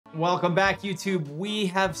Welcome back, YouTube. We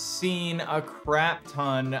have seen a crap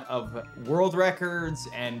ton of world records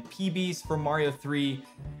and PBs for Mario 3,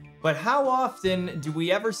 but how often do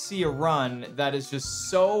we ever see a run that is just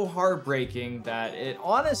so heartbreaking that it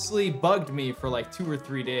honestly bugged me for like 2 or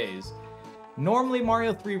 3 days? Normally,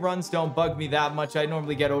 Mario 3 runs don't bug me that much. I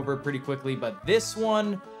normally get over it pretty quickly, but this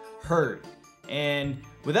one hurt. And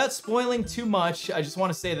without spoiling too much, I just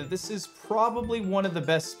want to say that this is probably one of the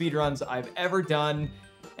best speedruns I've ever done.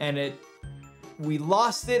 And we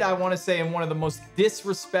lost it, I want to say, in one of the most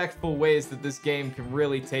disrespectful ways that this game can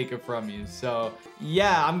really take it from you. So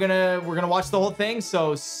yeah, we're gonna watch the whole thing.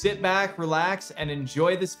 So sit back, relax, and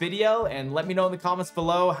enjoy this video, and let me know in the comments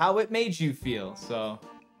below how it made you feel. So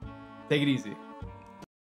take it easy.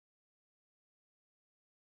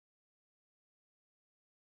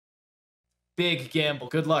 Big gamble.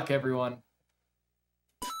 Good luck, everyone.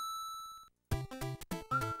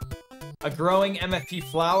 A growing MFP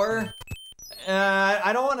flower.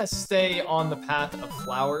 I don't want to stay on the path of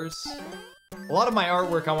flowers. A lot of my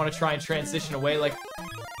artwork I want to try and transition away. Like,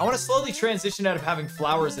 I want to slowly transition out of having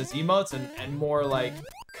flowers as emotes and more like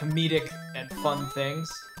comedic and fun things.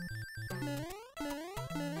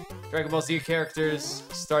 Dragon Ball Z characters,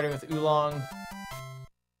 starting with Oolong.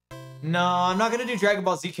 No, I'm not going to do Dragon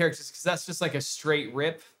Ball Z characters because that's just like a straight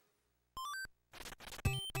rip.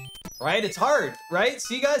 Right? It's hard, right?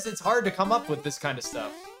 See, guys, it's hard to come up with this kind of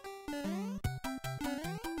stuff.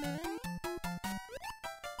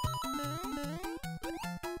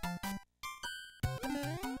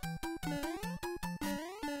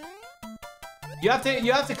 You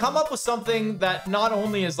have to come up with something that not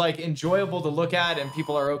only is like enjoyable to look at and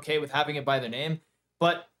people are okay with having it by their name,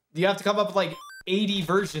 but you have to come up with like 80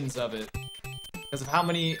 versions of it because of how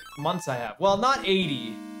many months I have. Well, not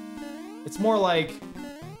 80. It's more like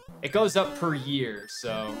it goes up per year,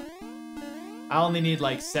 so I only need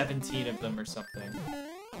like 17 of them or something.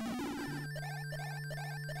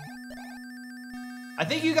 I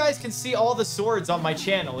think you guys can see all the swords on my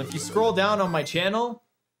channel. If you scroll down on my channel,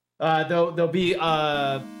 there'll be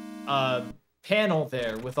a panel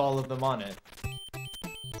there with all of them on it.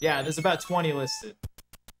 Yeah, there's about 20 listed.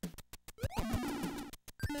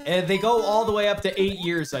 And they go all the way up to 8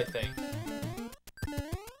 years, I think.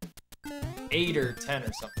 8 or 10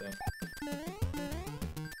 or something.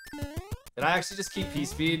 Did I actually just keep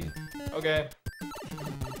P-Speed? Okay.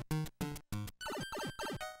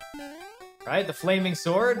 Right, the flaming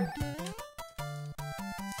sword.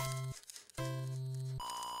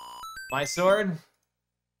 My sword.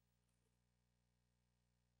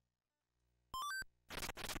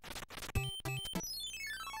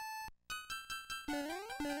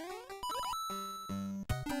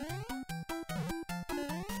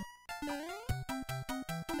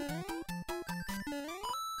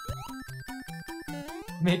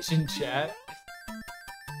 Mitch in chat.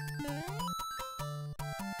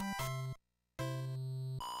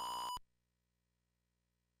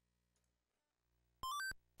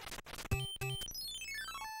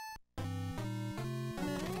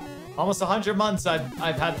 Almost 100 months I've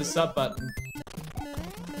had the sub button.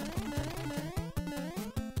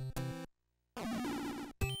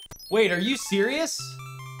 Wait, are you serious?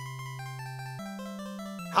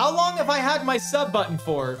 How long have I had my sub button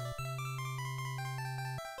for?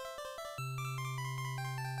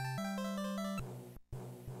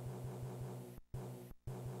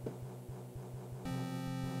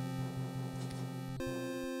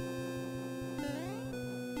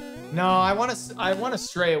 No, I want to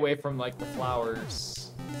stray away from like the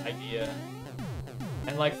flowers idea.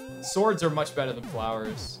 And like swords are much better than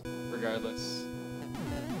flowers regardless.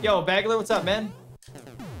 Yo, Bagler, what's up, man?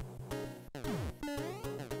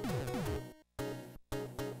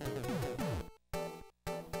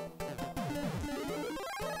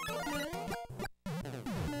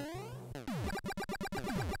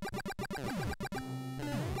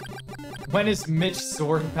 When is Mitch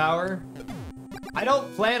sword power? I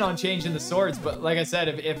don't plan on changing the swords, but like I said,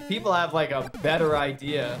 if people have like a better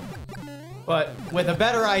idea, but with a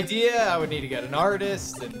better idea, I would need to get an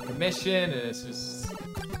artist and commission, and it's just...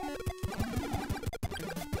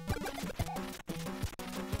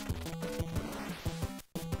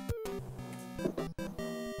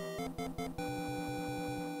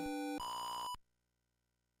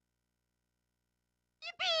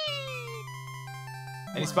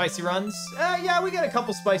 Any spicy runs? Yeah, we got a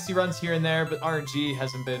couple spicy runs here and there, but RNG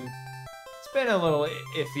hasn't been... It's been a little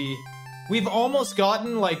iffy. We've almost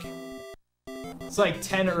gotten, like... It's like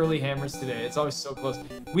 10 early hammers today. It's always so close.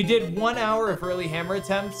 We did 1 hour of early hammer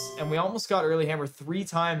attempts, and we almost got early hammer 3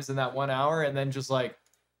 times in that 1 hour, and then just, like,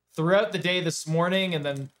 throughout the day this morning, and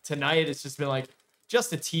then tonight, it's just been, like,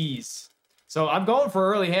 just a tease. So I'm going for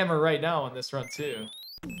early hammer right now on this run too.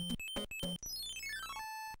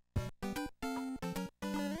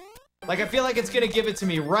 Like, I feel like it's gonna give it to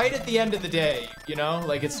me right at the end of the day, you know?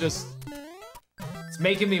 Like, it's just... It's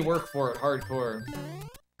making me work for it hardcore.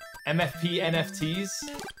 MFP NFTs?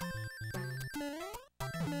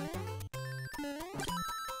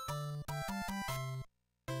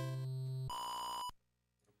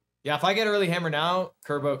 Yeah, if I get early hammer now,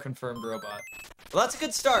 Kerbo confirmed robot. Well, that's a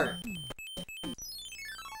good start.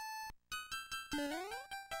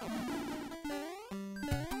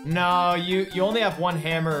 No, you only have one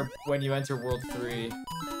hammer when you enter World 3.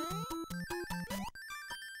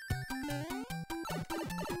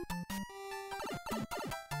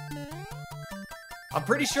 I'm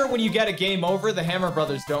pretty sure when you get a game over, the Hammer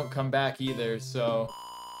Brothers don't come back either, so...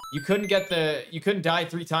 You couldn't die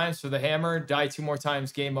 3 times for the hammer, die 2 more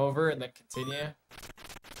times, game over, and then continue.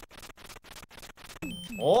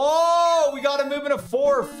 Oh, we got a movement of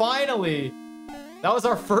 4, finally! That was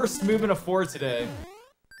our first movement of 4 today.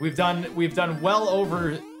 We've done well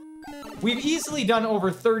over... We've easily done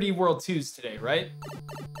over 30 World 2s today, right?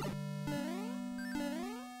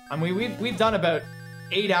 I mean, we've done about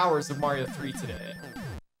 8 hours of Mario 3 today.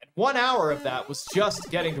 And 1 hour of that was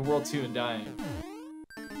just getting to World 2 and dying.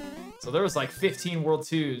 So there was like 15 World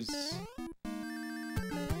 2s.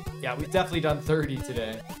 Yeah, we've definitely done 30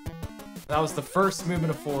 today. That was the first movement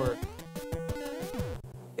of 4.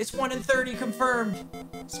 It's 1 in 30 confirmed.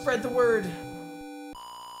 Spread the word.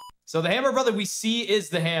 So the Hammer Brother we see is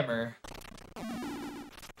the hammer.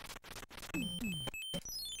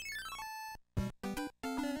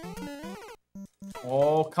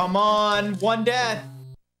 Oh, come on. 1 death.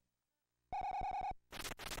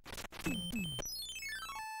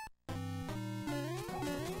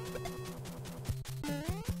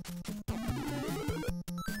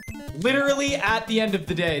 Literally at the end of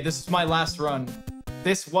the day. This is my last run.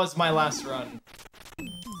 This was my last run.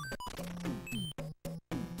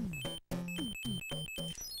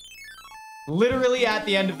 Literally at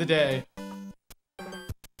the end of the day.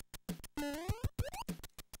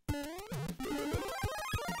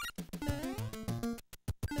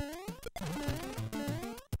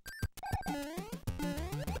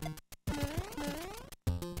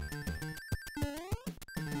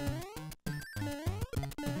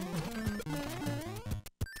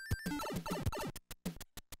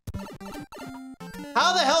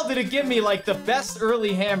 How the hell did it give me, like, the best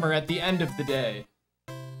early hammer at the end of the day?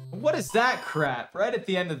 What is that crap? Right at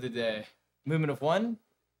the end of the day. Movement of 1?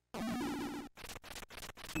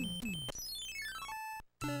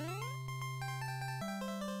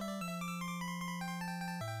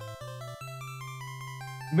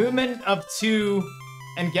 Movement of 2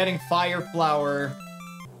 and getting Fire Flower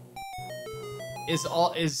is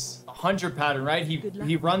 100 pattern, right?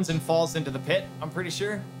 He runs and falls into the pit, I'm pretty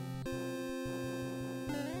sure.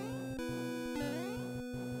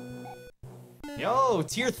 Yo,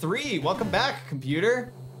 tier 3. Welcome back,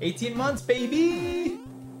 computer. 18 months, baby.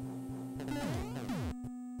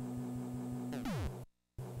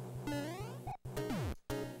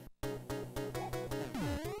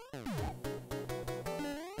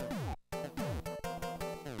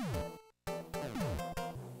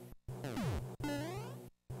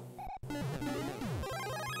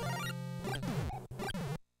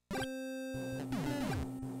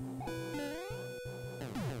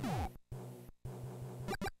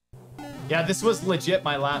 Yeah, this was legit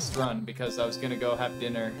my last run because I was gonna go have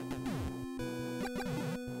dinner.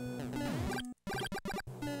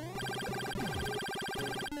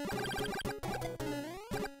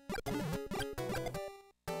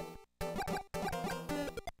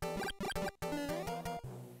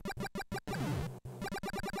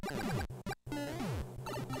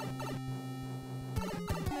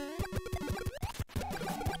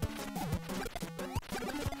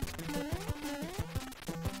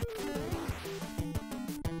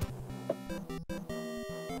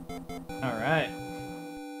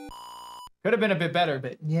 Could have been a bit better,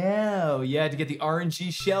 but no, you had to get the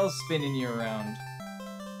RNG shell spinning you around.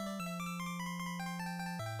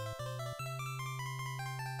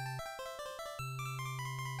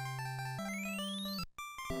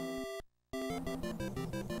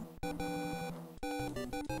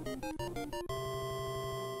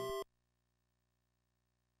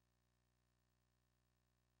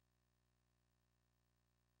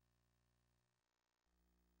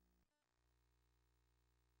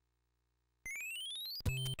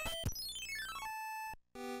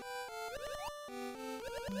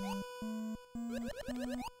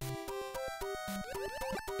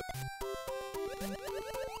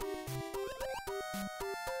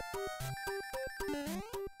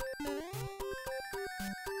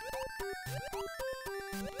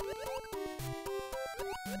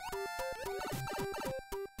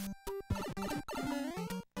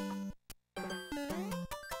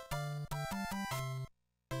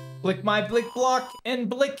 Blick my blick block and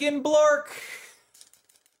blick and blork.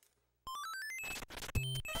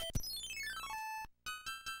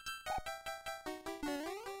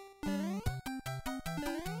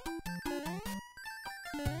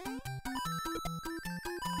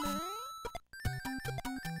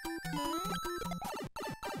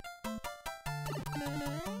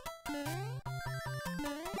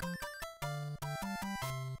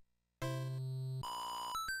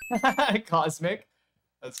 Cosmic.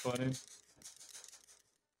 That's funny.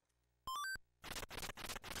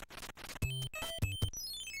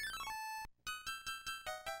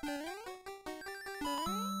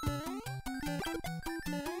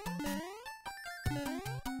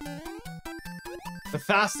 The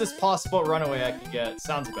fastest possible runaway I can get.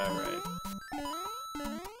 Sounds about right.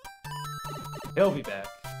 He'll be back.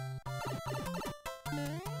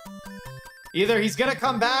 Either he's gonna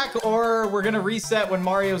come back or we're gonna reset when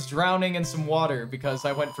Mario's drowning in some water because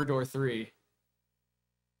I went for door 3.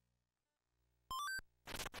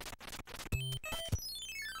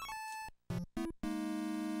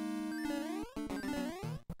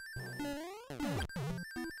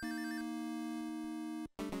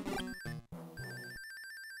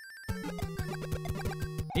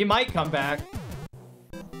 He might come back.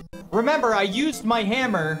 Remember, I used my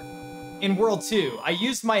hammer in World 2. I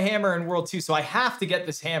used my hammer in World 2, so I have to get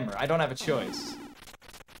this hammer. I don't have a choice.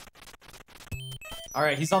 All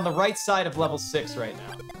right, he's on the right side of level 6 right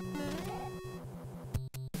now.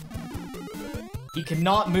 He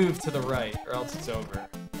cannot move to the right, or else it's over.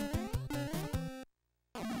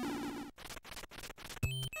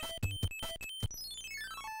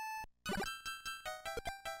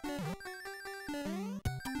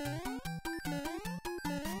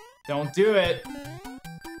 Don't do it.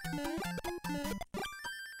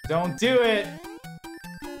 Don't do it.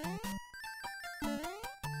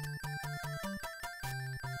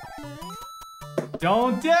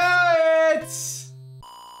 Don't do it.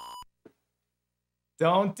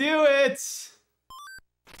 Don't do it.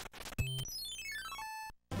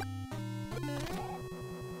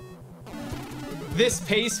 This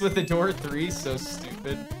pace with the door 3, so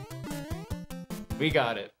stupid. We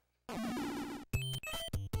got it.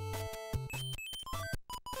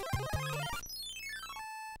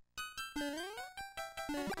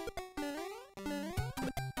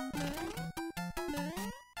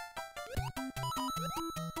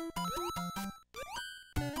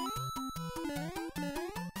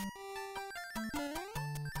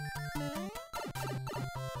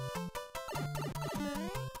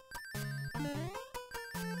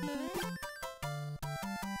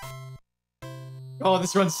 Oh,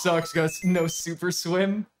 this run sucks, guys. No super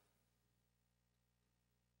swim.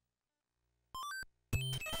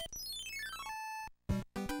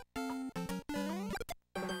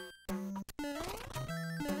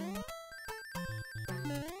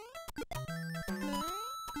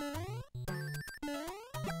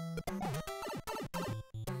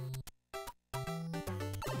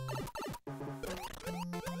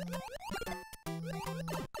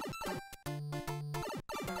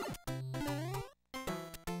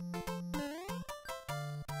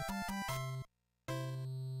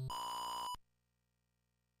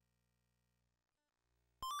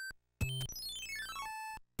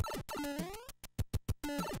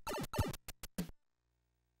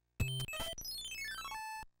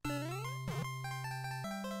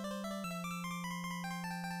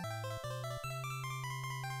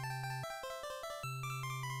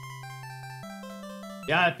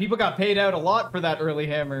 Yeah, people got paid out a lot for that early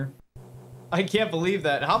hammer. I can't believe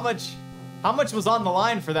that. How much was on the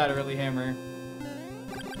line for that early hammer?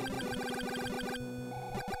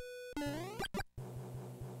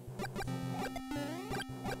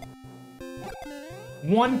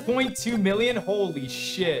 $1.2 million? Holy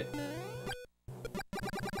shit.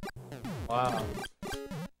 Wow.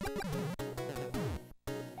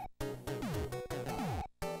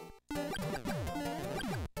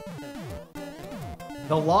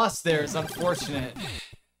 The loss there is unfortunate.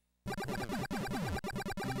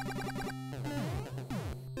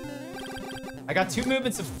 I got 2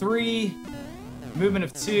 movements of 3, movement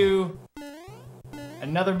of 2,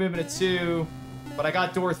 another movement of 2, but I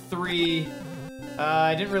got door 3.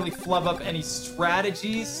 I didn't really flub up any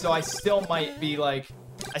strategies, so I still might be like,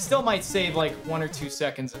 I still might save like 1 or 2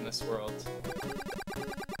 seconds in this world.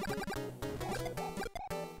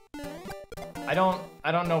 I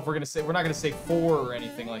don't know if we're not gonna say 4 or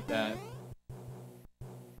anything like that.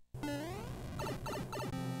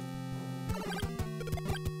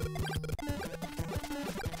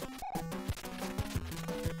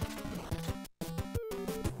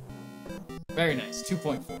 Very nice,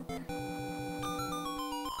 2.4.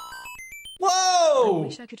 Whoa!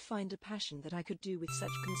 wish I could find a passion that I could do with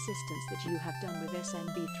such consistence that you have done with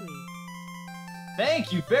SMB3.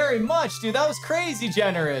 Thank you very much, dude. That was crazy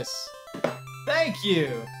generous. Thank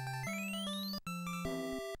you.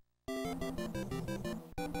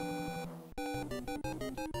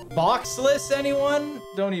 Boxless, anyone?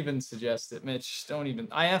 Don't even suggest it, Mitch. Don't even.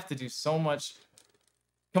 I have to do so much.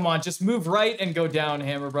 Come on, just move right and go down,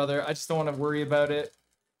 Hammer Brother. I just don't want to worry about it.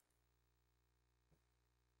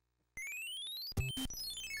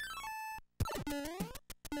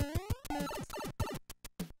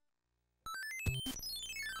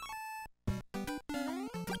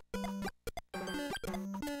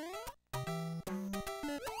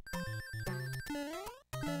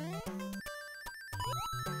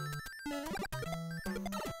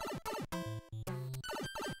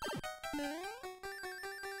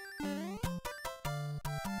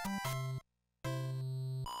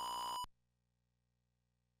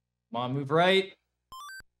 Come on, move right.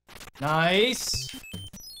 Nice.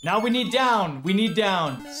 Now we need down. We need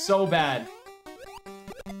down. So bad.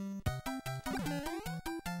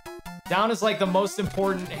 Down is like the most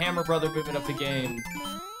important Hammer Brother movement of the game.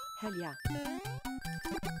 Hell yeah.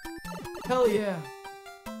 Hell yeah.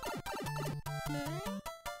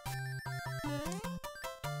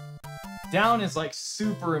 Down is like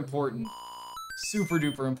super important. Super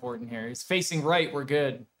duper important here. He's facing right. We're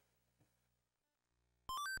good.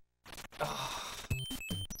 Oh.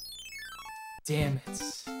 Damn it.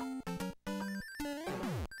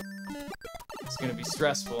 It's gonna be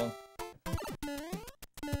stressful.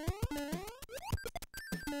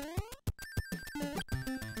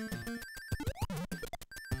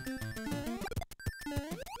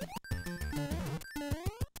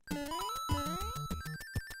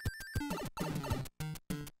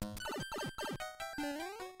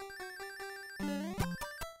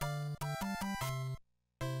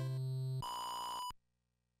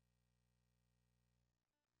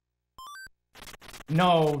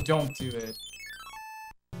 No, don't do it.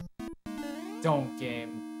 Don't,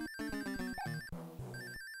 game.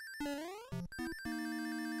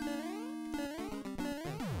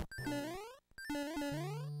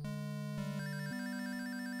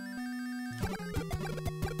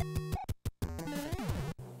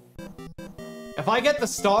 If I get the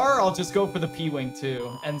star, I'll just go for the P-Wing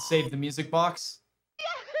too and save the music box.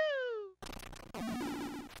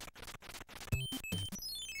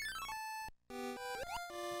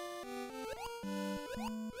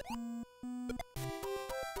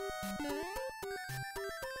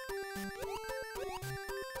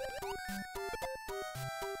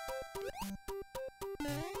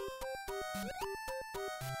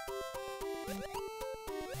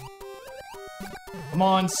 Come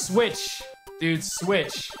on, switch. Dude,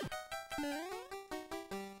 switch.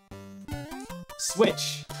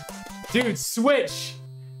 Switch. Dude, switch.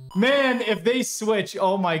 Man, if they switch,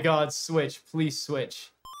 oh my god, switch. Please switch.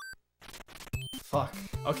 Fuck.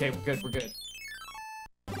 Okay, we're good, we're good.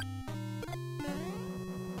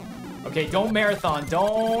 Okay, don't marathon.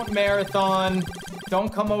 Don't marathon.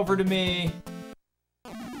 Don't come over to me.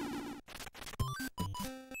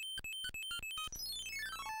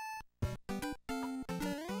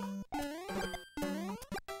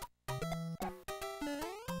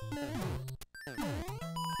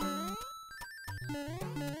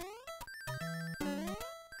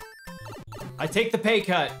 I take the pay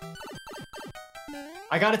cut.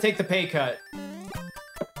 I gotta take the pay cut.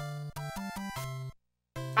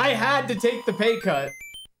 I had to take the pay cut.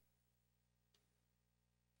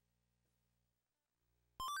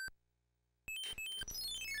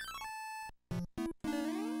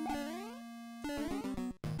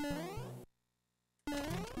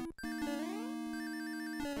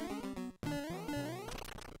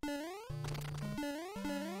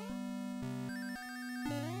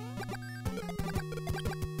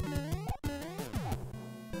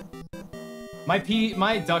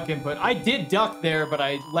 My duck input. I did duck there, but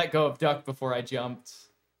I let go of duck before I jumped.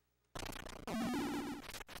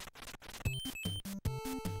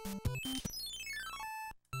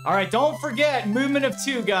 All right, don't forget, movement of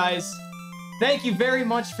 2, guys. Thank you very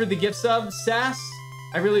much for the gift sub, Sass.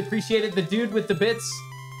 I really appreciate it. The dude with the bits.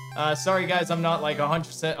 Sorry, guys, I'm not like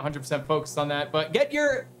 100% focused on that, but get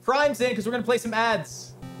your primes in because we're gonna play some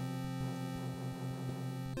ads.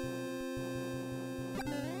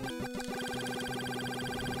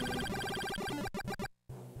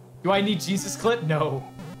 Do I need Jesus clip? No.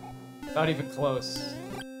 Not even close.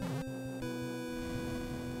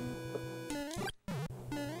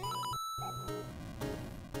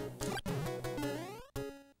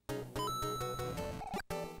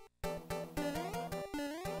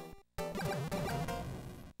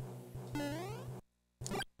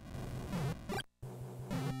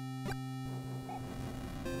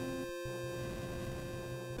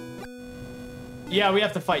 Yeah, we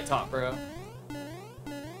have to fight top, bro.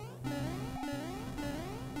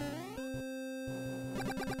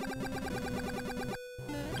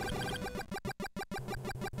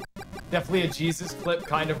 Definitely a Jesus clip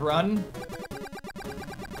kind of run.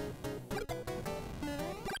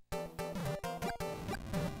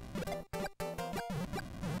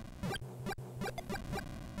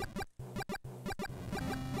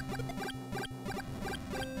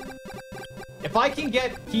 If I can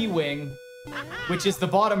get P-Wing, which is the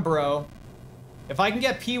bottom bro, if I can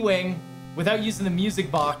get P-Wing without using the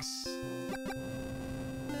music box,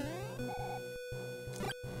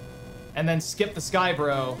 and then skip the Sky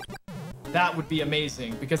Bro, that would be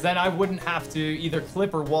amazing, because then I wouldn't have to either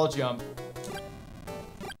clip or wall jump.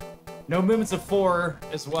 No movements of 4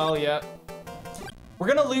 as well yet. We're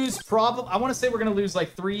gonna lose I want to say we're gonna lose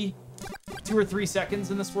like 2 or 3 seconds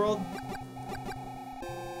in this world.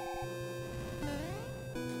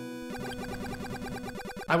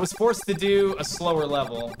 I was forced to do a slower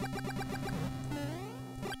level.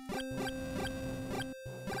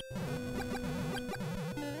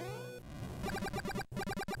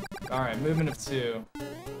 Alright, movement of 2.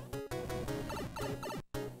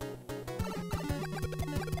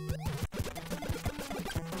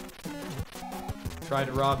 Tried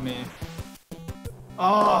to rob me.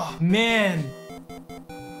 Oh, man.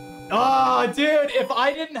 Oh, dude, if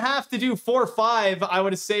I didn't have to do 4-5, I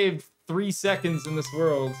would have saved 3 seconds in this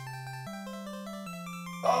world.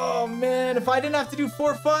 Oh, man, if I didn't have to do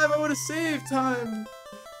 4-5, I would have saved time.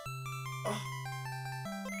 Oh.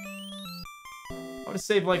 I would have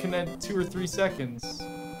saved like in that 2 or 3 seconds.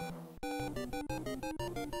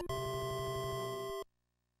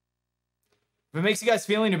 If it makes you guys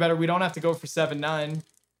feel any better, we don't have to go for 7-9.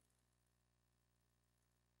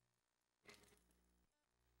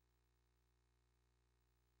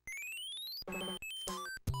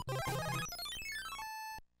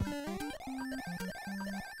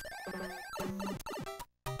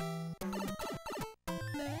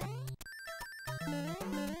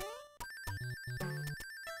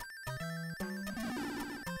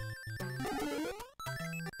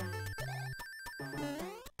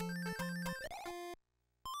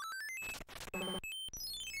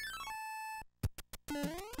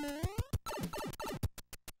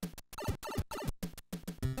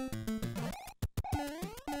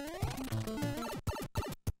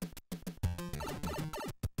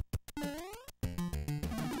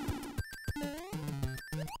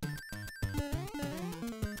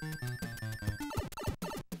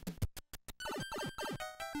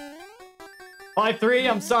 Five 3.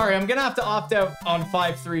 I'm sorry. I'm gonna have to opt out on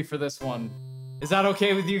 5-3 for this one. Is that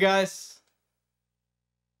okay with you guys?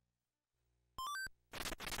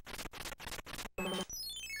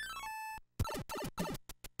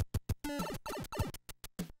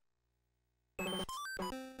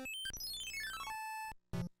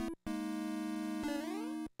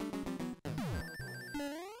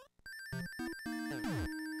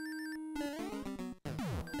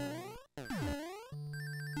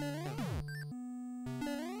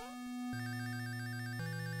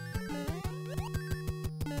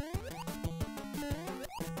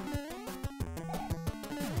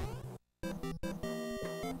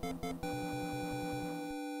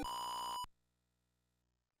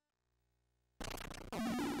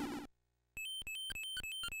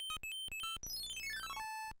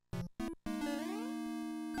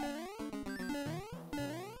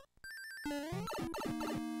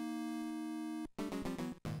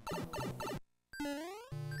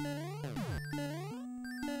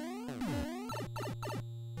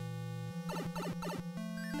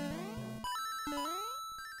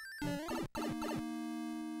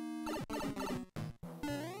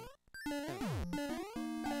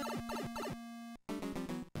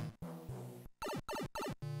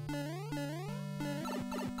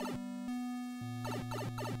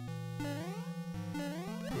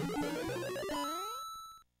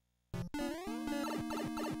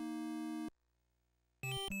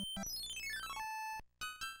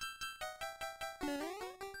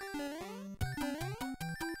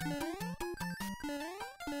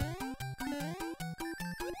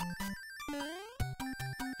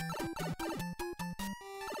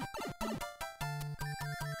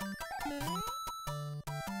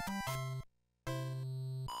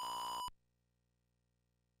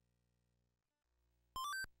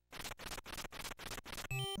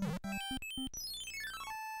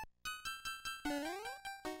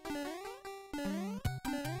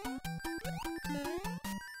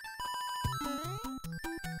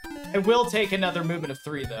 I will take another movement of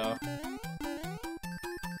 3, though.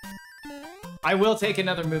 I will take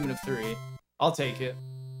another movement of 3. I'll take it.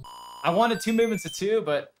 I wanted 2 movements of 2,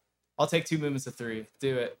 but I'll take 2 movements of 3.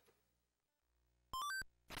 Do it.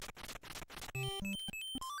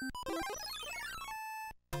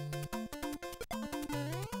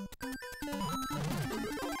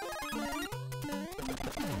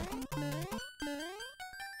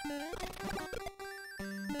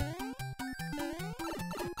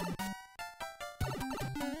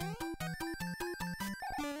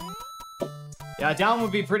 Yeah, down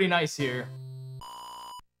would be pretty nice here.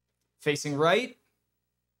 Facing right.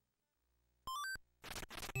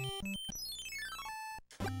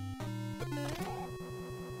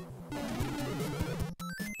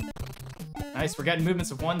 Nice, we're getting movements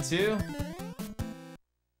of 1, 2.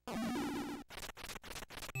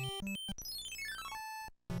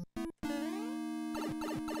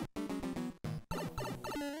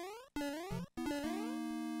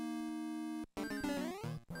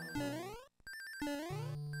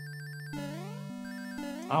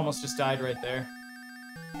 I almost just died right there.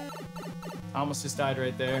 I almost just died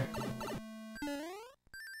right there.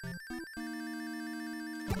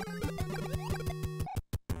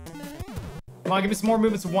 Come on, give me some more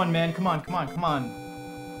movements of 1, man. Come on, come on, come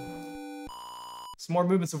on. Some more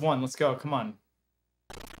movements of 1. Let's go. Come on.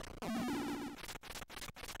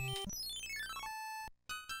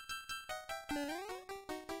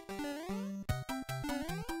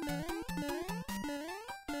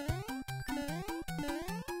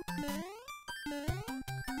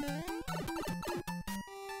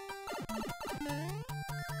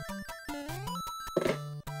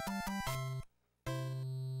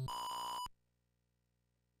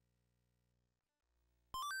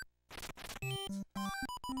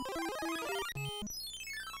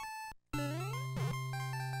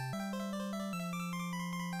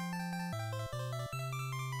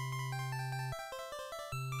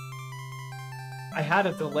 I had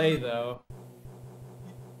a delay, though.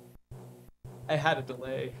 I had a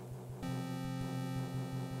delay.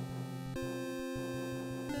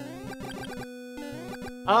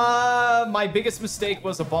 My biggest mistake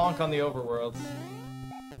was a bonk on the overworld.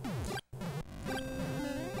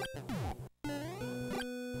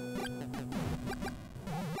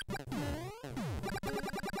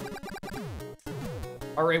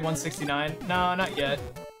 RA 169? No, not yet.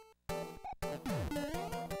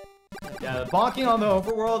 Yeah, bonking on the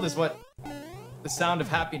overworld is what the sound of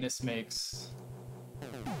happiness makes.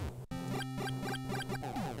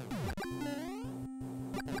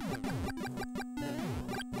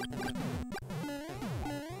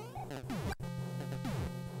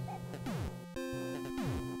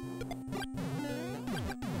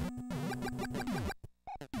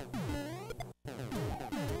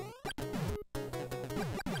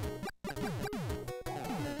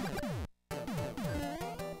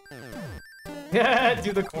 Yeah,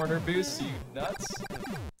 do the corner boost, you nuts.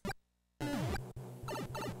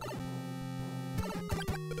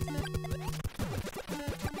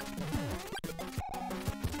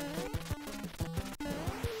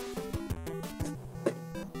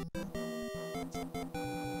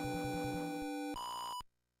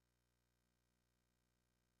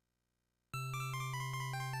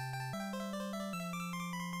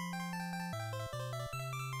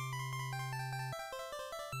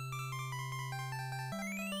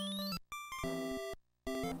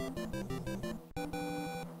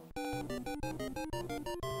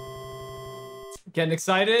 Getting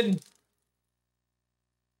excited?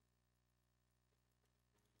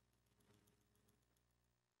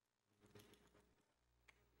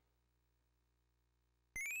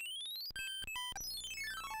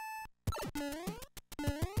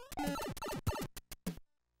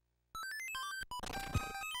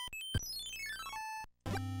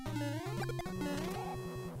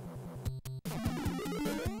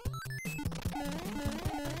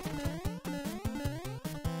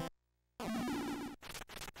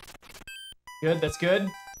 Good, that's good.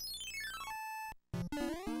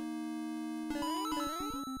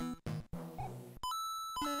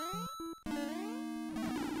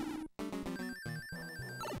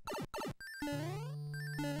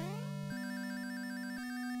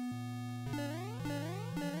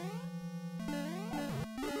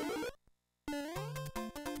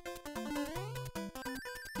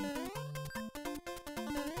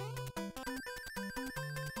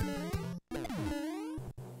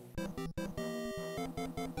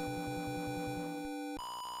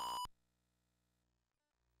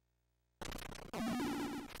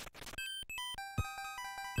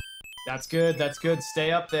 That's good, that's good.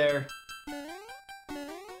 Stay up there.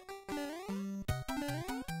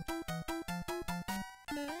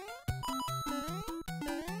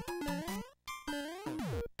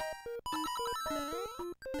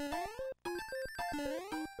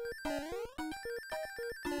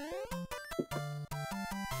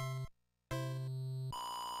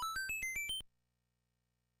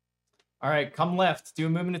 All right, come left. Do a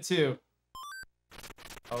movement of 2.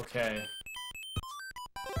 Okay.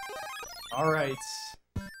 All right.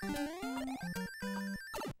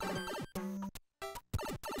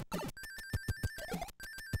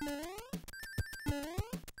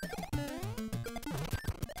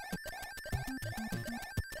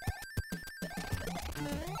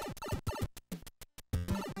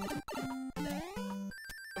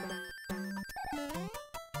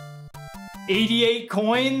 $88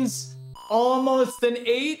 coins? Almost an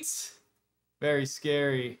 8? Very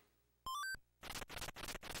scary.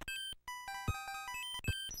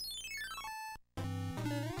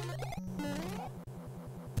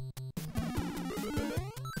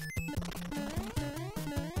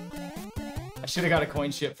 I should have got a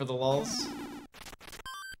coin ship for the lulz.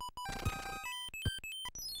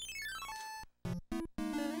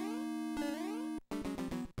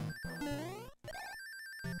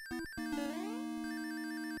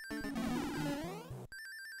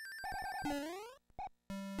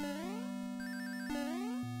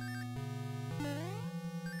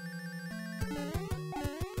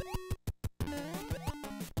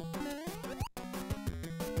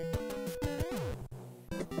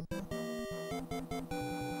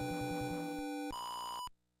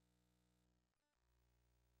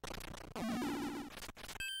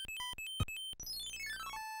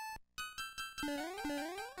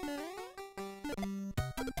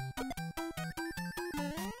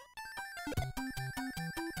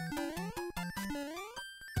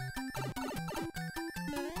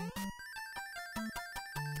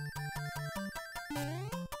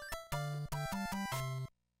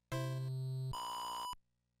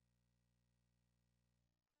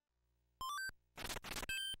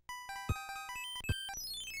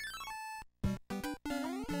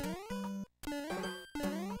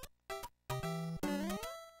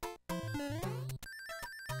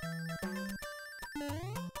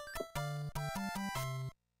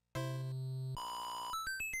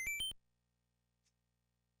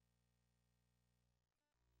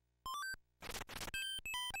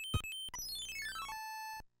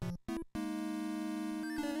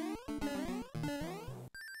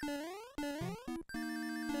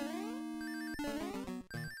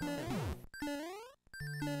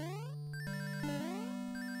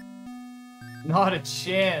 Not a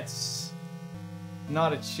chance.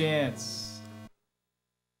 Not a chance.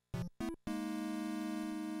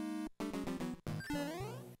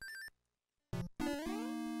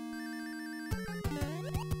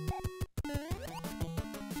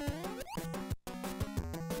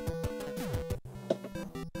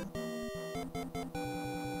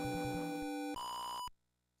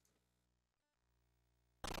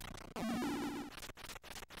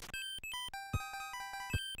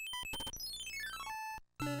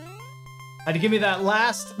 Had to give me that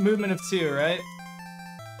last movement of 2, right?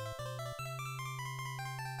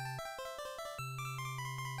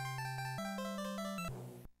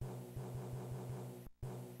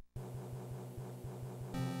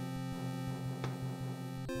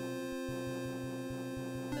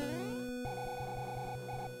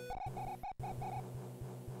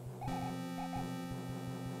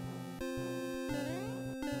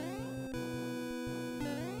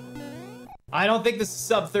 I don't think this is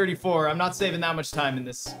sub 34. I'm not saving that much time in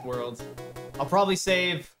this world. I'll probably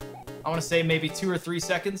save, I want to say maybe 2 or 3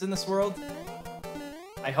 seconds in this world.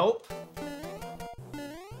 I hope.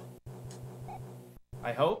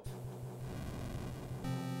 I hope.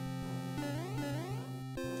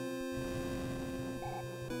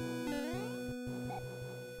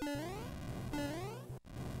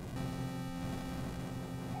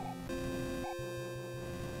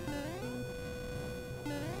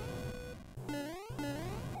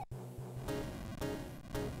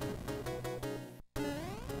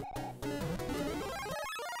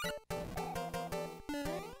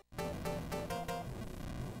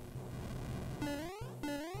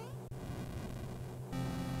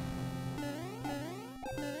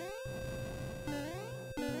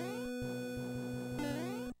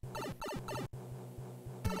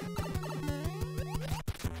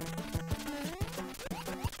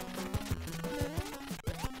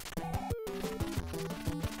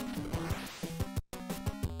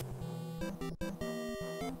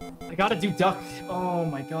 I gotta do duck. Oh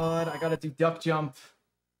my god, I gotta do duck jump.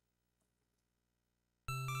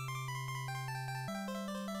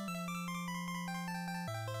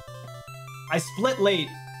 I split late.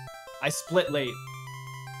 I split late.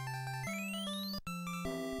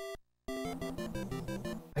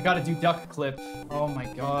 I gotta do duck clip. Oh my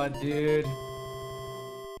god, dude.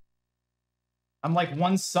 I'm like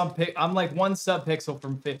one sub pixel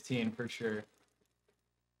from 15 for sure.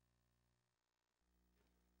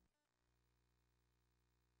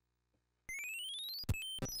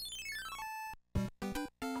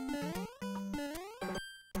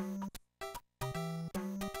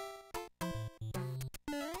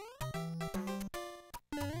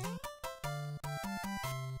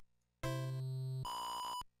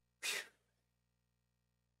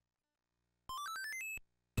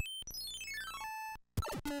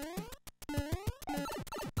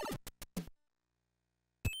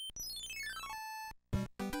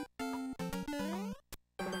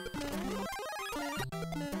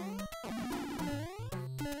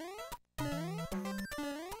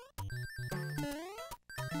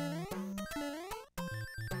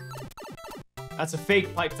 That's a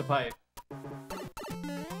fake pipe to pipe. At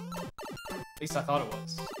least I thought it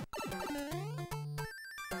was.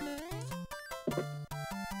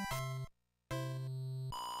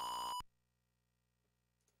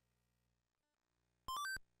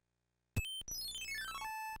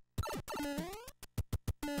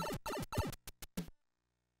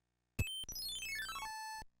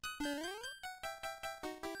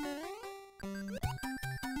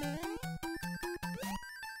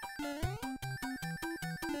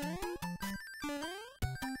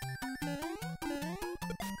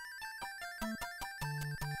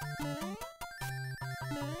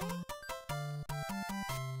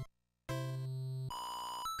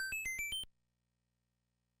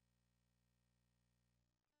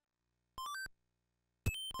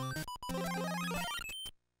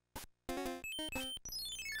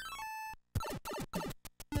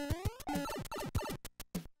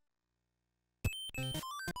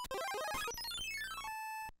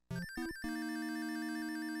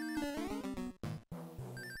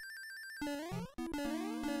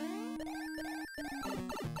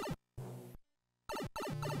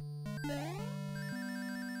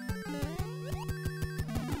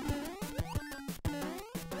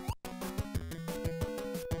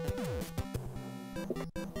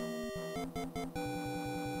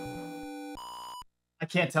 I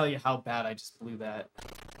can't tell you how bad I just blew that.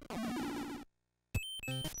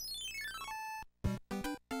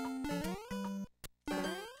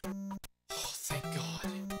 Oh, thank God.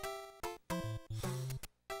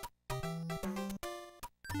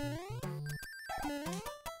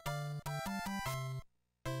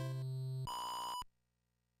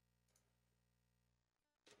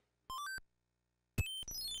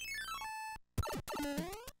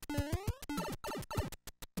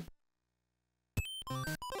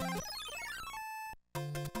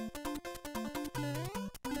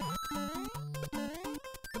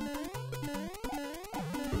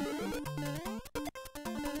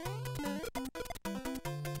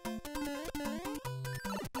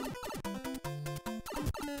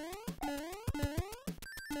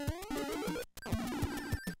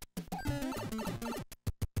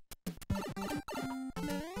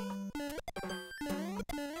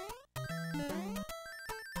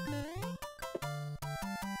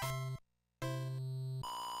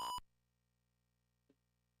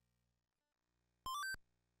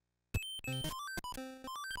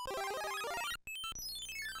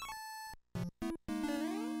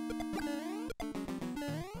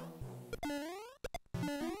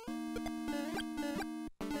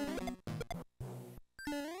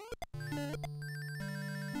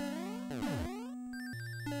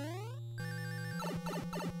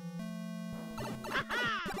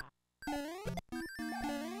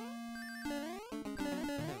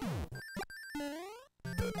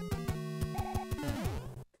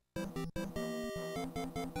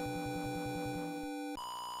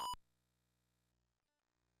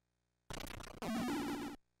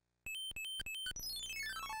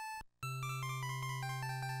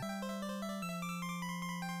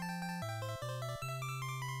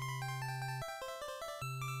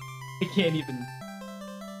 I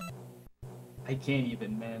can't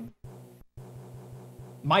even, man.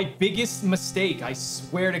 My biggest mistake, I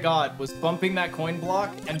swear to God, was bumping that coin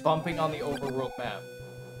block and bumping on the overworld map.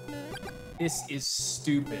 This is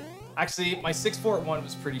stupid. Actually, my 6-4 at 1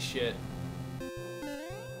 was pretty shit.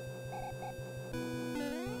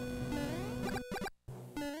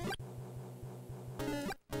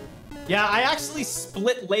 Yeah, I actually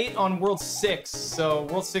split late on World 6, so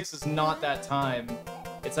World 6 is not that time.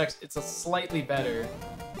 It's a slightly better.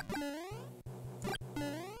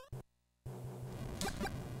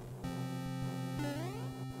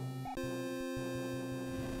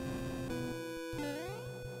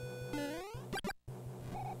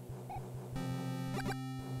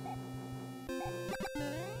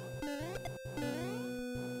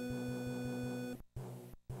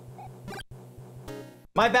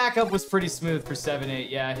 My backup was pretty smooth for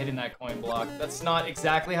 7-8, yeah, hitting that coin block. That's not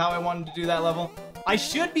exactly how I wanted to do that level. I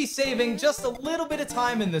should be saving just a little bit of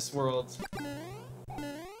time in this world.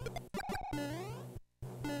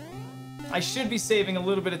 I should be saving a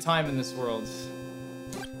little bit of time in this world.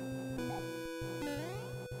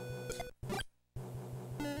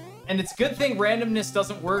 And it's a good thing randomness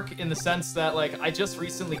doesn't work in the sense that, like, I just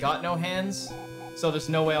recently got no hands, so there's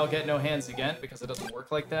no way I'll get no hands again because it doesn't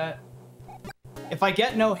work like that. If I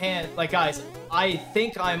get no hand, like, guys, I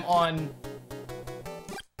think I'm on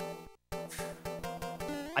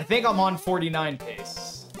 49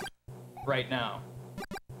 pace right now.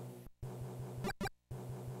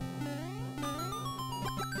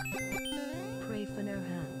 Pray for no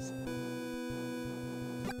hands.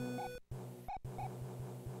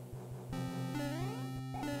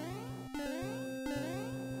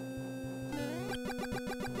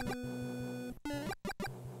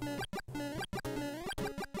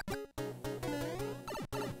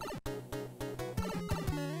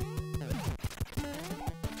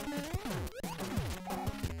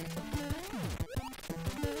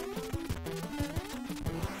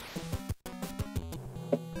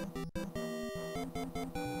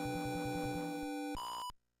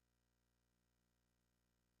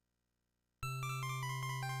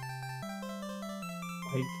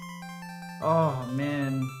 Oh,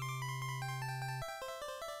 man.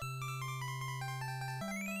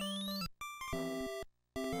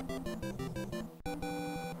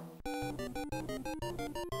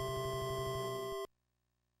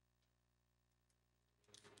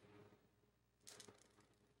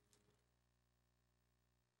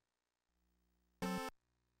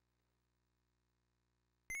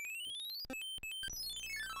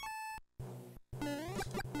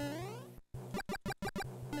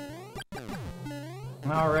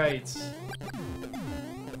 All right.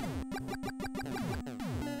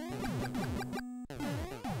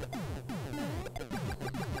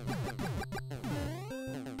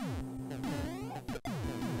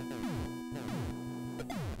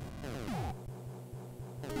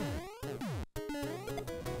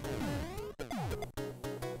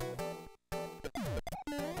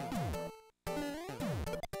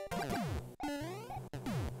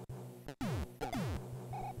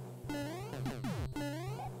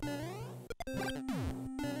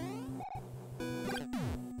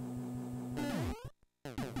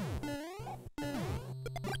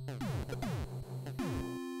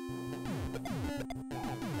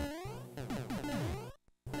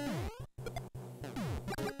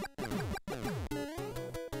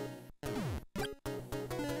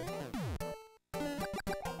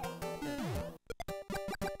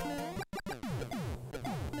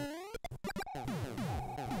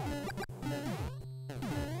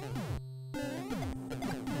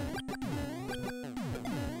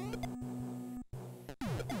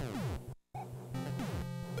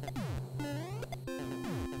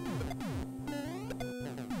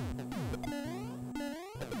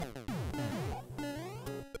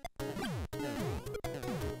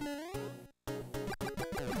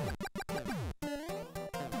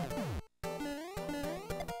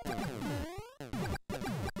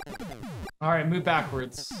 All right, move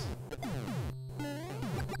backwards.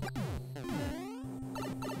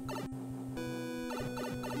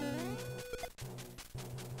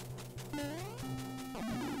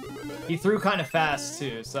 He threw kind of fast,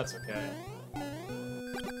 too, so that's okay.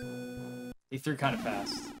 He threw kind of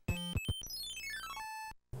fast.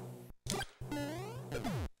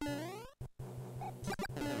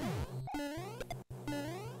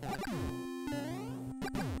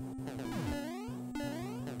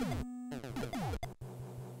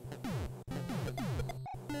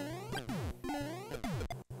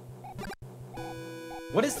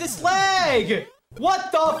 What is this lag?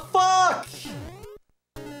 What the fuck?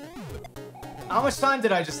 How much time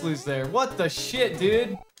did I just lose there? What the shit,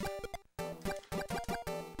 dude?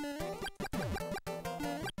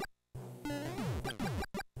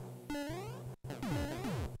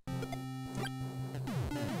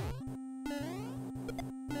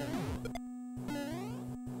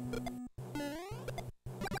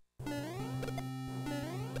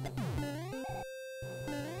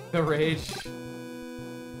 The rage.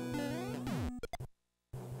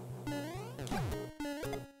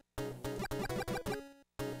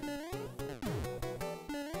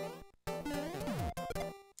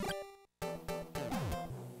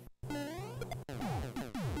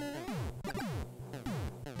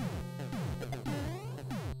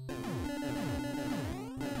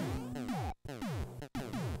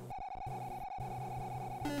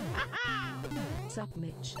 Sup,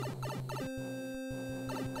 Mitch?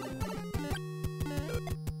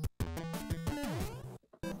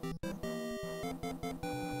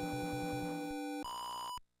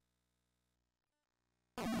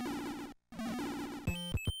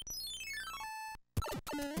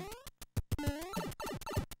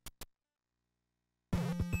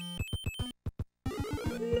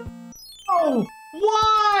 Oh,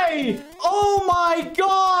 why? Oh my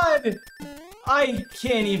god! I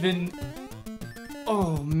can't even...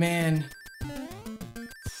 Oh, man.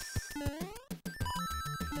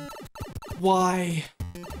 Why?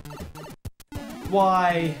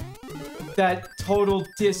 Why? That total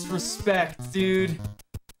disrespect, dude.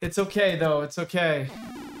 It's okay, though. It's okay.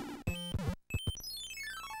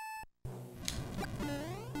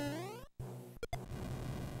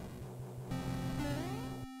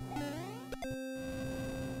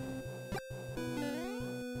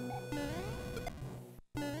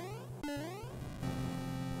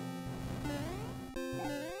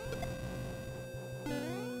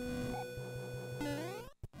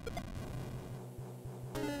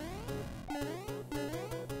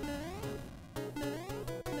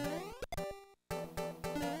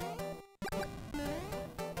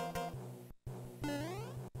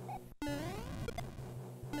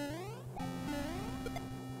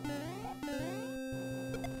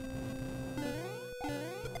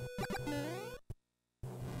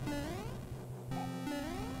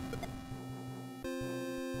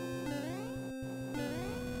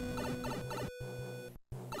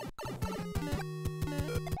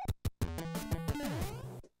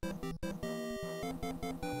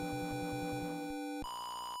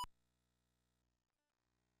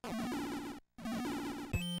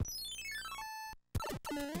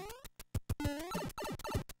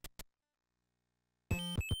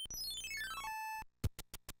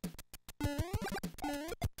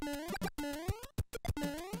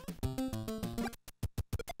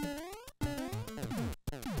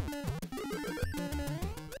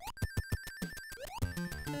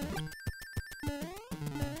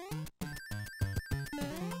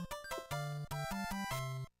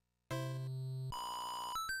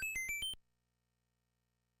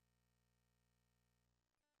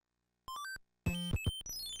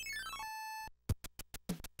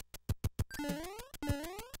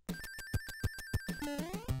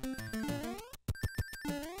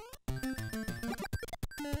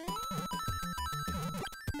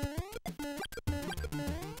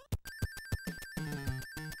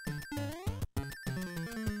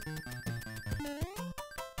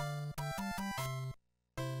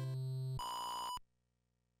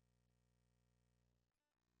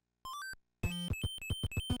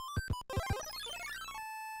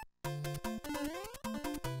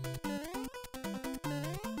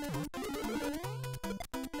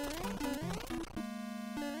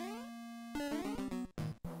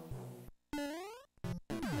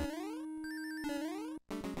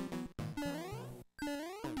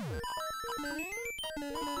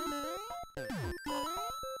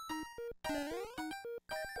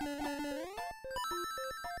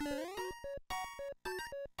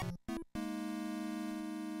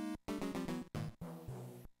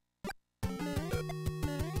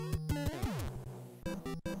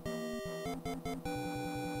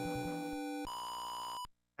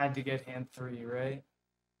 Had to get hand 3, right?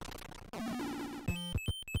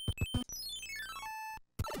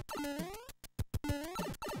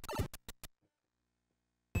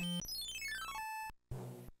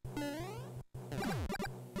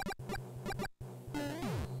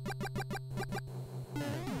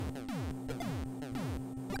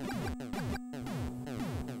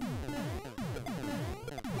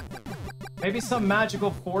 Maybe some magical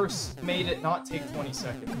force made it not take 20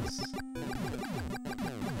 seconds.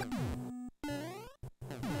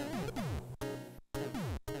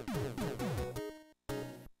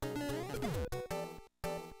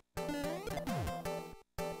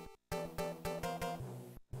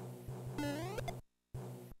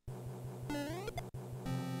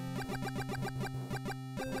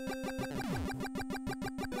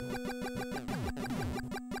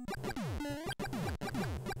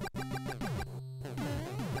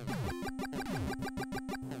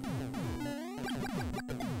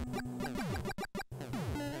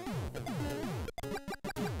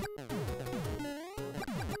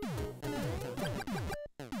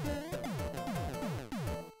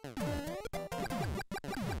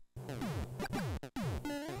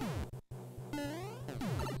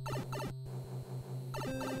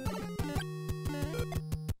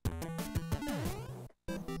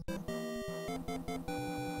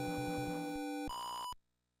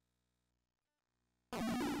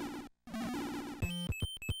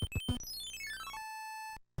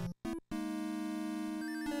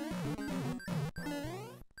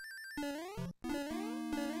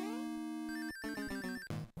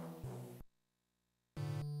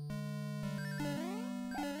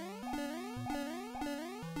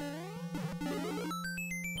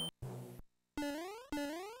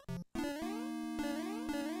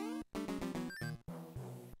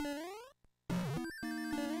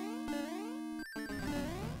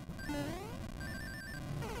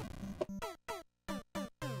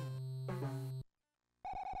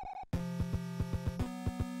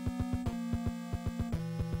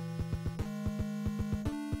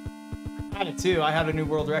 I had it too. I had a new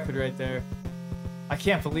world record right there. I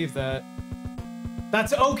can't believe that.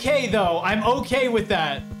 That's okay though. I'm okay with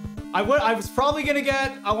that. I was probably gonna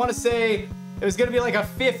get, I want to say it was gonna be like a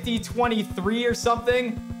 50-23 or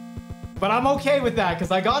something, but I'm okay with that because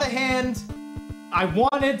I got a hand. I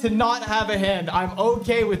wanted to not have a hand. I'm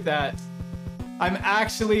okay with that. I'm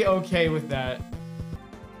actually okay with that.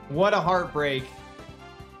 What a heartbreak.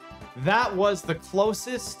 That was the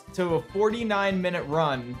closest to a 49-minute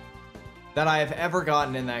run that I have ever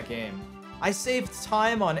gotten in that game. I saved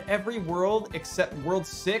time on every world except World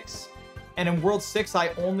 6, and in World 6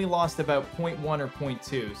 I only lost about 0.1 or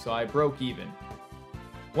 0.2, so I broke even.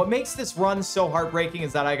 What makes this run so heartbreaking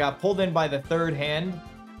is that I got pulled in by the third hand,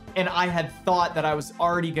 and I had thought that I was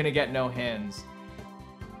already gonna get no hands.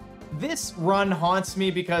 This run haunts me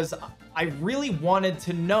because I really wanted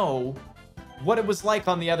to know what it was like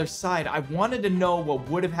on the other side. I wanted to know what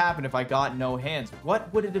would have happened if I got no hands.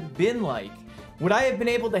 What would it have been like? Would I have been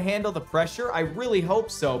able to handle the pressure? I really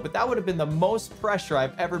hope so, but that would have been the most pressure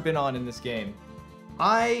I've ever been on in this game.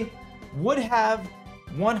 I would have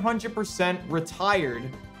 100% retired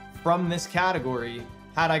from this category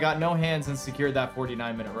had I got no hands and secured that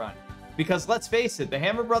 49-minute run. Because let's face it, the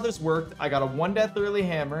Hammer Brothers worked. I got a 1 death early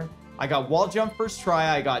hammer. I got wall jump first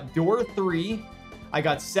try. I got door 3. I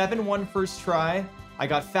got 7-1 first try. I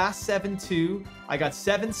got fast 7-2. I got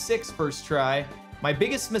 7-6 first try. My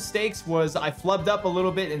biggest mistakes was I flubbed up a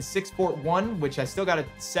little bit in 6-4-1, which I still got a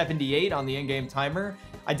 78 on the in-game timer.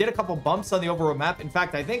 I did a couple bumps on the overworld map. In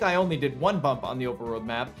fact, I think I only did 1 bump on the overworld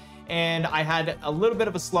map. And I had a little bit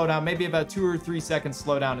of a slowdown, maybe about 2 or 3 seconds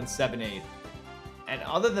slowdown in 7-8. And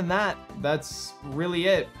other than that, that's really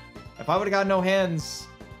it. If I would have got no hands,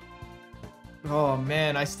 oh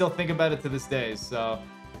man, I still think about it to this day. So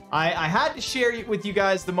I had to share with you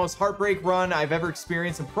guys the most heartbreak run I've ever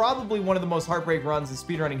experienced, and probably one of the most heartbreak runs in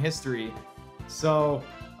speedrunning history. So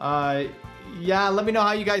yeah, let me know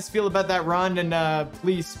how you guys feel about that run, and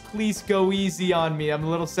please go easy on me. I'm a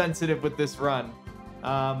little sensitive with this run.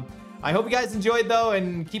 I hope you guys enjoyed though,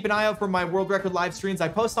 and keep an eye out for my world record live streams. I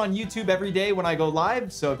post on YouTube every day when I go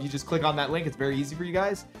live, so if you just click on that link, it's very easy for you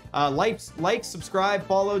guys. Like, subscribe,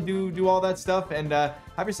 follow, do all that stuff, and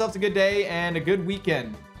have yourselves a good day and a good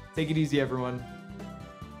weekend. Take it easy, everyone.